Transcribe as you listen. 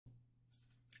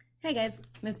Hey guys,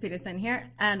 Ms. Peterson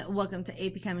here, and welcome to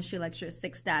AP Chemistry Lecture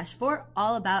 6-4,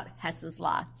 all about Hess's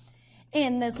Law.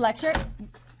 In this lecture,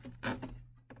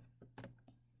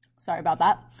 sorry about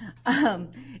that.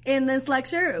 In this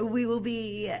lecture, we will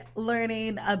be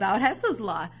learning about Hess's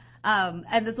Law,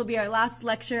 and this will be our last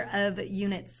lecture of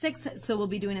Unit 6, so we'll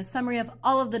be doing a summary of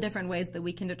all of the different ways that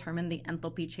we can determine the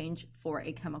enthalpy change for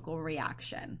a chemical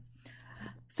reaction.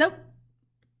 So,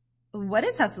 what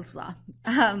is Hess's Law?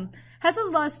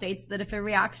 Hess's Law states that if a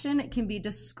reaction can be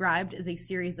described as a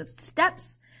series of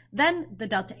steps, then the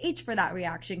delta H for that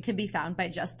reaction can be found by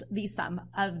just the sum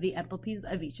of the enthalpies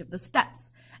of each of the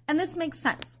steps. And this makes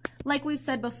sense. Like we've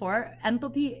said before,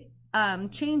 enthalpy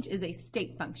change is a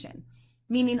state function,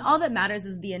 meaning all that matters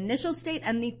is the initial state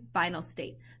and the final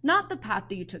state, not the path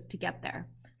that you took to get there.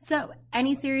 So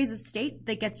any series of state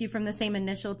that gets you from the same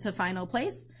initial to final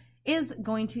place is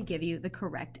going to give you the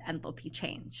correct enthalpy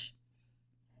change.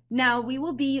 Now, we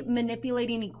will be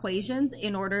manipulating equations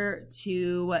in order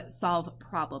to solve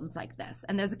problems like this.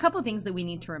 And there's a couple things that we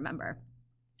need to remember.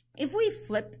 If we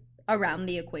flip around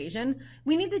the equation,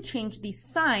 we need to change the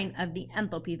sign of the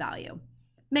enthalpy value.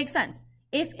 Makes sense.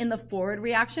 If in the forward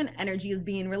reaction, energy is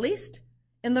being released,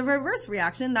 in the reverse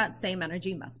reaction, that same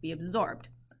energy must be absorbed.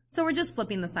 So we're just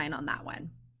flipping the sign on that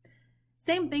one.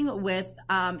 Same thing with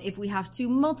if we have to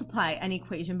multiply an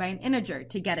equation by an integer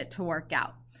to get it to work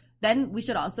out. Then we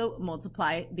should also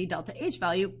multiply the delta H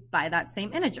value by that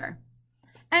same integer.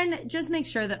 And just make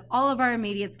sure that all of our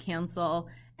immediates cancel.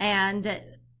 And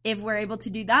if we're able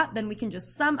to do that, then we can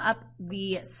just sum up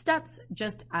the steps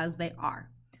just as they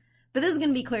are. But this is going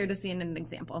to be clear to see in an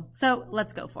example. So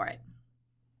let's go for it.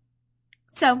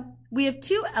 So we have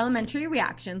two elementary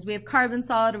reactions. We have carbon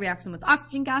solid reacting with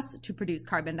oxygen gas to produce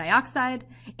carbon dioxide,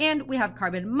 and we have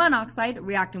carbon monoxide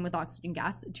reacting with oxygen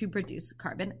gas to produce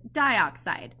carbon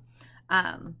dioxide.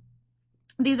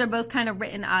 These are both kind of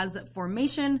written as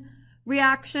formation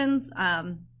reactions,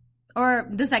 or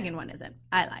the second one isn't.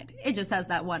 I lied. It just has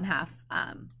that 1/2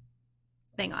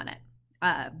 thing on it,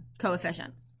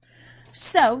 coefficient.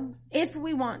 So if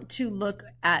we want to look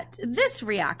at this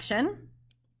reaction,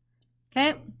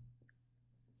 okay,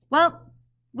 well,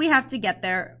 we have to get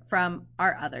there from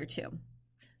our other two.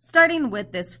 Starting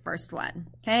with this first one,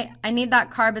 okay, I need that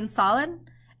carbon solid,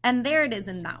 and there it is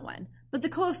in that one, but the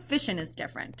coefficient is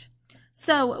different.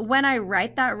 So when I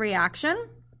write that reaction,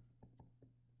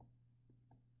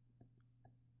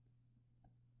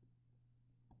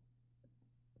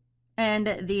 and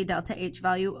the delta H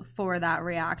value for that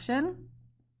reaction,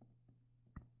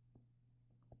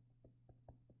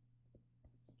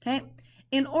 okay,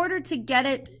 in order to get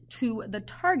it to the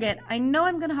target, I know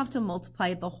I'm going to have to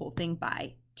multiply the whole thing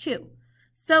by 2.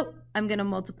 So I'm going to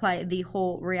multiply the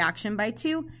whole reaction by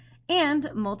 2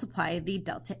 and multiply the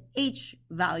delta H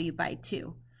value by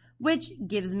 2, which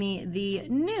gives me the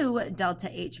new delta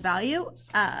H value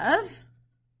of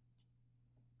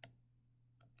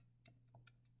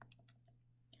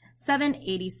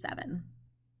 787,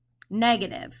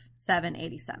 negative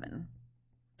 787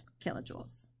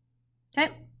 kilojoules.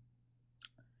 Okay.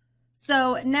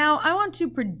 So now I want to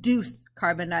produce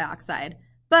carbon dioxide,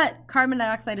 but carbon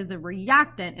dioxide is a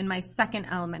reactant in my second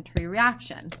elementary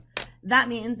reaction. That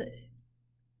means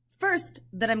first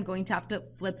that I'm going to have to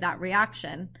flip that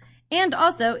reaction, and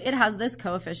also it has this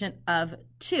coefficient of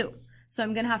 2. So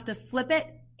I'm going to have to flip it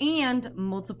and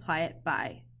multiply it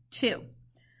by 2.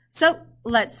 So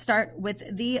let's start with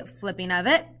the flipping of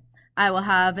it. I will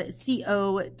have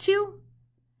CO2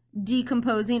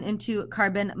 decomposing into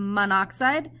carbon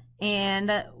monoxide and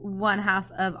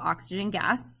 1/2 of oxygen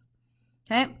gas.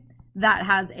 Okay, that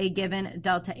has a given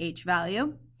delta H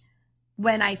value.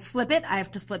 When I flip it, I have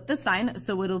to flip the sign,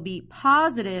 so it'll be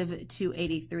positive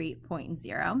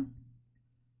 283.0.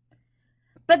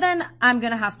 But then I'm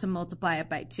going to have to multiply it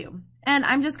by 2. And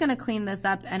I'm just going to clean this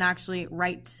up and actually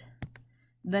write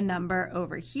the number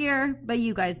over here, but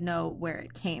you guys know where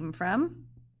it came from.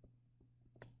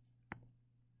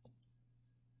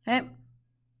 Okay.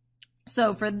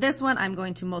 So for this one, I'm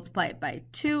going to multiply it by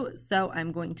 2. So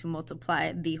I'm going to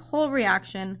multiply the whole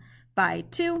reaction by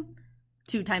 2.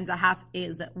 2 times 1/2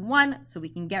 is 1, so we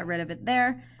can get rid of it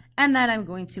there. And then I'm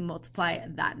going to multiply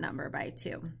that number by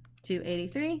 2.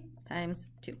 283 times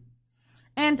 2.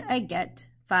 And I get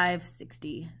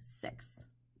 566.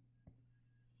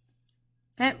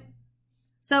 Okay.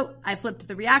 So I flipped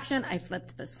the reaction, I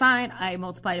flipped the sign, I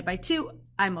multiplied it by 2,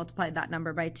 I multiplied that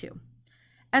number by 2.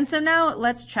 And so now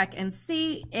let's check and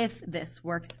see if this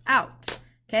works out,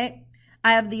 okay?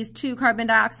 I have these 2 carbon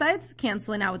dioxides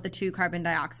canceling out with the 2 carbon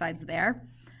dioxides there.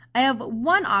 I have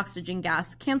 1 oxygen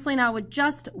gas canceling out with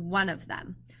just one of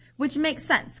them, which makes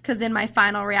sense because in my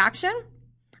final reaction,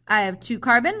 I have 2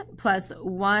 carbon plus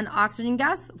 1 oxygen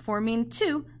gas forming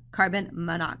 2 carbon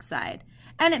monoxide,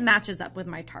 and it matches up with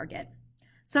my target.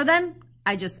 So then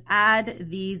I just add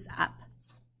these up.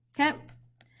 Okay,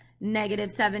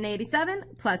 negative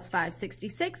 787 plus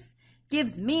 566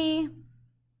 gives me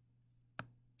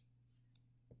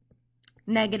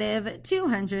negative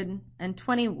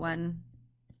 221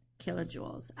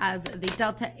 kilojoules as the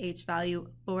delta H value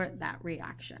for that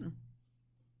reaction.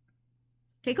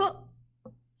 Okay, cool.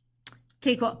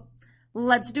 Okay, cool.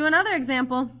 Let's do another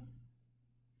example.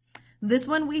 This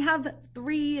one we have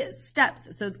 3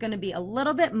 steps, so it's going to be a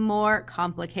little bit more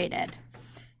complicated.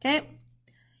 Okay,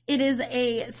 it is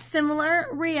a similar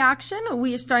reaction.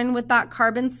 We are starting with that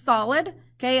carbon solid.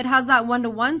 Okay, it has that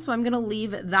 1-to-1, so I'm going to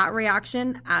leave that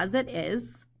reaction as it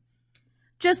is.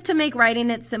 Just to make writing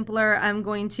it simpler, I'm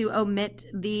going to omit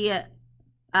the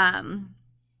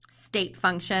state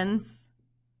functions.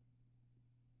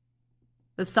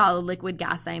 The solid, liquid,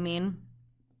 gas, I mean.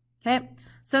 Okay,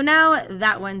 so now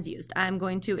that one's used. I'm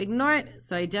going to ignore it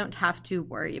so I don't have to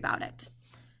worry about it.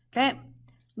 Okay,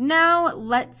 now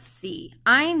let's see.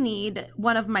 I need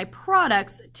one of my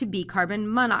products to be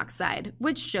carbon monoxide,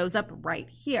 which shows up right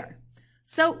here.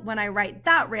 So when I write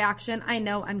that reaction, I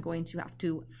know I'm going to have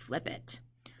to flip it.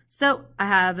 So I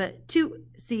have 2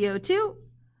 CO2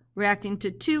 reacting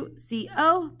to 2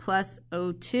 CO plus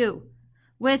O2.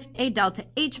 With a delta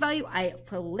H value, I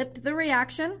flipped the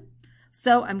reaction.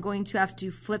 So I'm going to have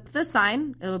to flip the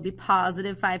sign. It'll be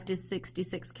positive 5 to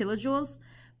 66 kilojoules.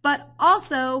 But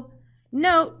also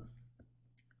note,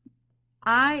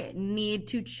 I need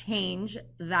to change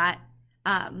that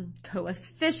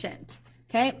coefficient,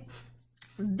 okay?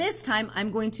 This time, I'm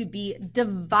going to be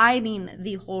dividing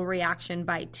the whole reaction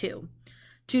by 2.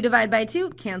 2 divided by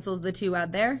 2 cancels the 2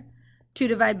 out there. 2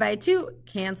 divided by 2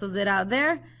 cancels it out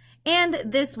there. And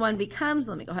this one becomes,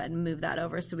 let me go ahead and move that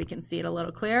over so we can see it a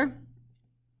little clearer,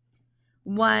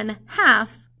 1/2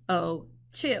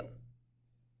 O2.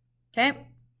 Okay?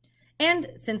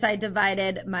 And since I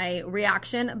divided my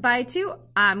reaction by 2,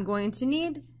 I'm going to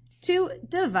need to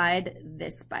divide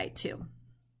this by 2.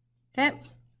 Okay?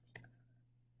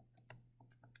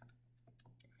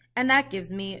 And that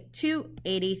gives me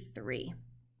 283.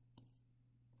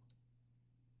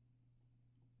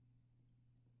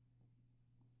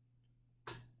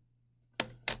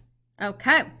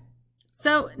 Okay,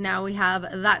 so now we have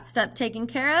that step taken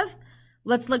care of.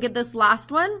 Let's look at this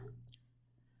last one.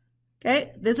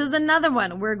 Okay, this is another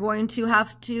one. We're going to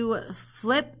have to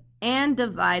flip and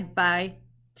divide by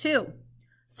 2.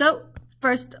 So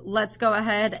first, let's go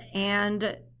ahead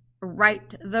and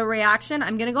write the reaction.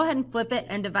 I'm going to go ahead and flip it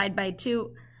and divide by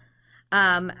 2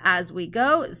 as we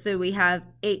go. So we have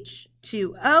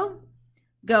H2O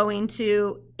going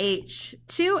to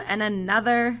H2 and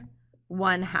another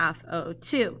 1/2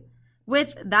 O2.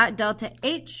 With that delta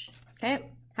H,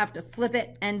 okay, have to flip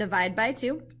it and divide by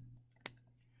 2.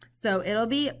 So it'll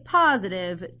be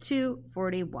positive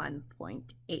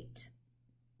 241.8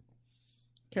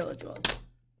 kilojoules.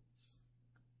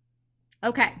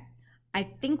 Okay, I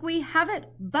think we have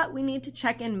it, but we need to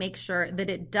check and make sure that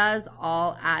it does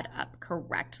all add up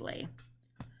correctly.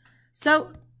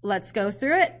 So let's go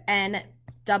through it and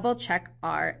double check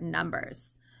our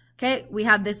numbers. Okay, we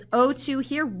have this O2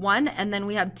 here, 1, and then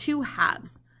we have 2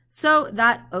 halves. So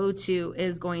that O2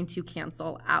 is going to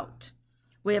cancel out.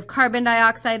 We have carbon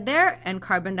dioxide there and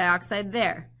carbon dioxide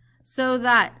there. So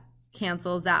that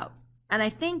cancels out. And I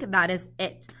think that is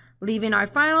it. Leaving our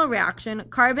final reaction,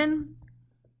 carbon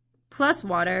plus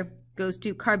water goes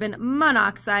to carbon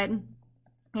monoxide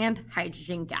and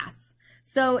hydrogen gas.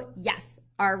 So yes,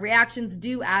 our reactions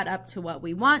do add up to what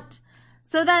we want.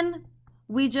 So then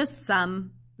we just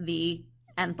sum the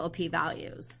enthalpy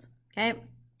values, okay?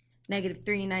 Negative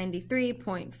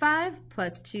 393.5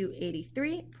 plus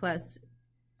 283 plus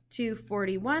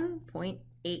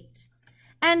 241.8.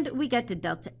 And we get to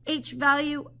delta H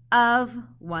value of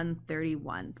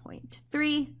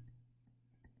 131.3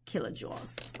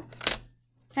 kilojoules.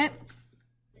 Okay.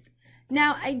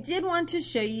 Now, I did want to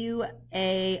show you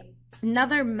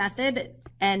another method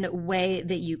and way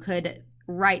that you could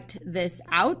write this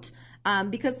out.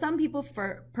 Because some people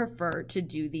prefer to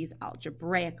do these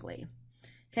algebraically,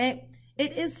 okay?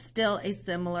 It is still a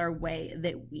similar way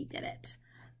that we did it.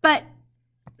 But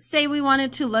say we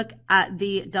wanted to look at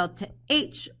the delta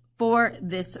H for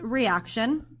this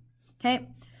reaction, okay?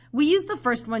 We use the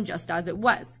first one just as it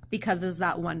was because it's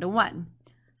that 1-to-1.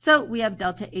 So we have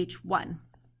delta H1,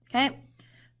 okay?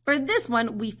 For this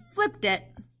one, we flipped it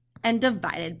and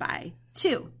divided by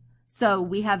 2. So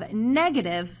we have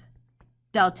negative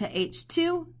delta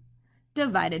H2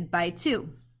 divided by 2.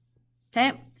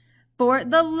 Okay? For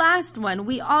the last one,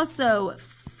 we also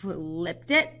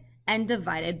flipped it and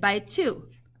divided by 2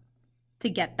 to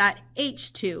get that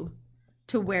H2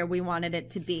 to where we wanted it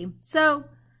to be. So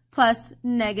plus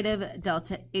negative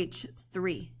delta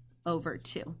H3 over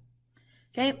 2.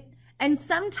 Okay? And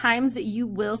sometimes you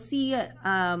will see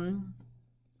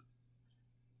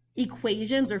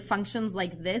equations or functions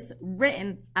like this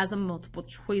written as a multiple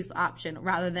choice option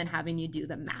rather than having you do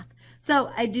the math. So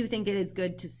I do think it is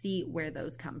good to see where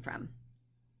those come from.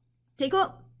 Okay,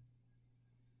 cool.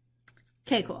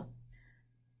 Okay, cool.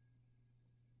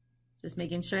 Just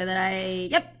making sure that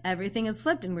yep, everything is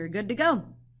flipped and we're good to go.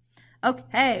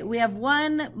 Okay, we have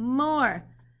one more.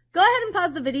 Go ahead and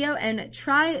pause the video and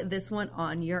try this one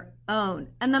on your own,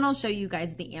 and then I'll show you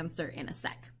guys the answer in a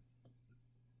sec.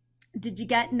 Did you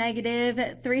get negative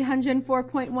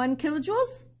 304.1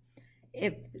 kilojoules?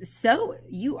 If so,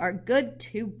 you are good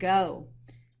to go.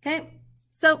 Okay,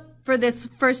 so for this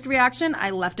first reaction, I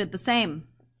left it the same.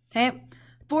 Okay,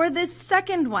 for this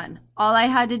second one, all I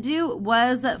had to do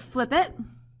was flip it.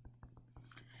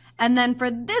 And then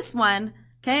for this one,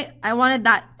 okay, I wanted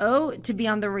that O to be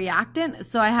on the reactant,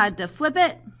 so I had to flip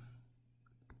it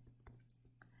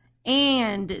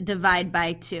and divide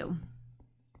by 2.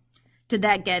 To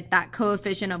that get that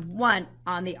coefficient of 1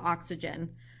 on the oxygen.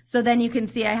 So then you can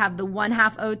see I have the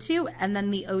 1/2 O2 and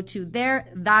then the O2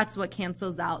 there. That's what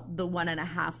cancels out the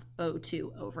 1.5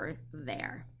 O2 over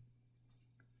there.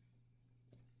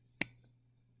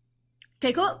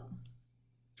 Okay, cool.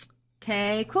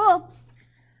 Okay, cool.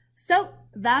 So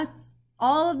that's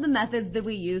all of the methods that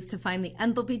we use to find the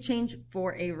enthalpy change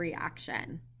for a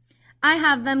reaction. I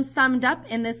have them summed up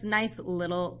in this nice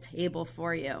little table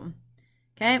for you.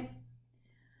 Okay.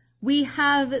 We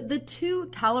have the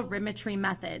 2 calorimetry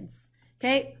methods,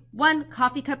 okay? One,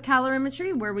 coffee cup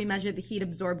calorimetry, where we measure the heat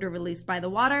absorbed or released by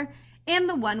the water, and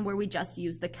the one where we just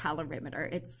use the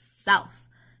calorimeter itself,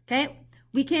 okay?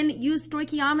 We can use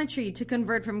stoichiometry to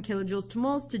convert from kilojoules to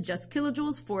moles to just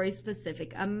kilojoules for a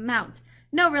specific amount.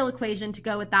 No real equation to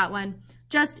go with that one,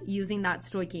 just using that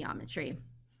stoichiometry.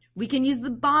 We can use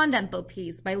the bond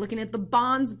enthalpies by looking at the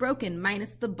bonds broken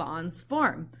minus the bonds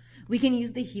formed. We can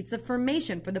use the heats of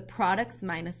formation for the products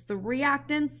minus the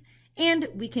reactants, and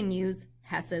we can use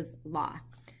Hess's law.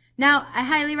 Now, I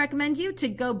highly recommend you to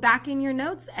go back in your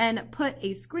notes and put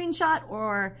a screenshot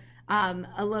or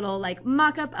a little like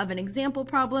mock-up of an example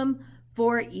problem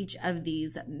for each of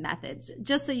these methods,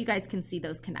 just so you guys can see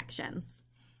those connections.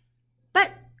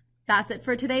 But that's it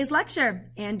for today's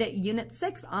lecture and Unit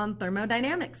 6 on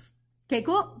thermodynamics. Okay,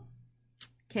 cool.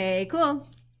 Okay, cool.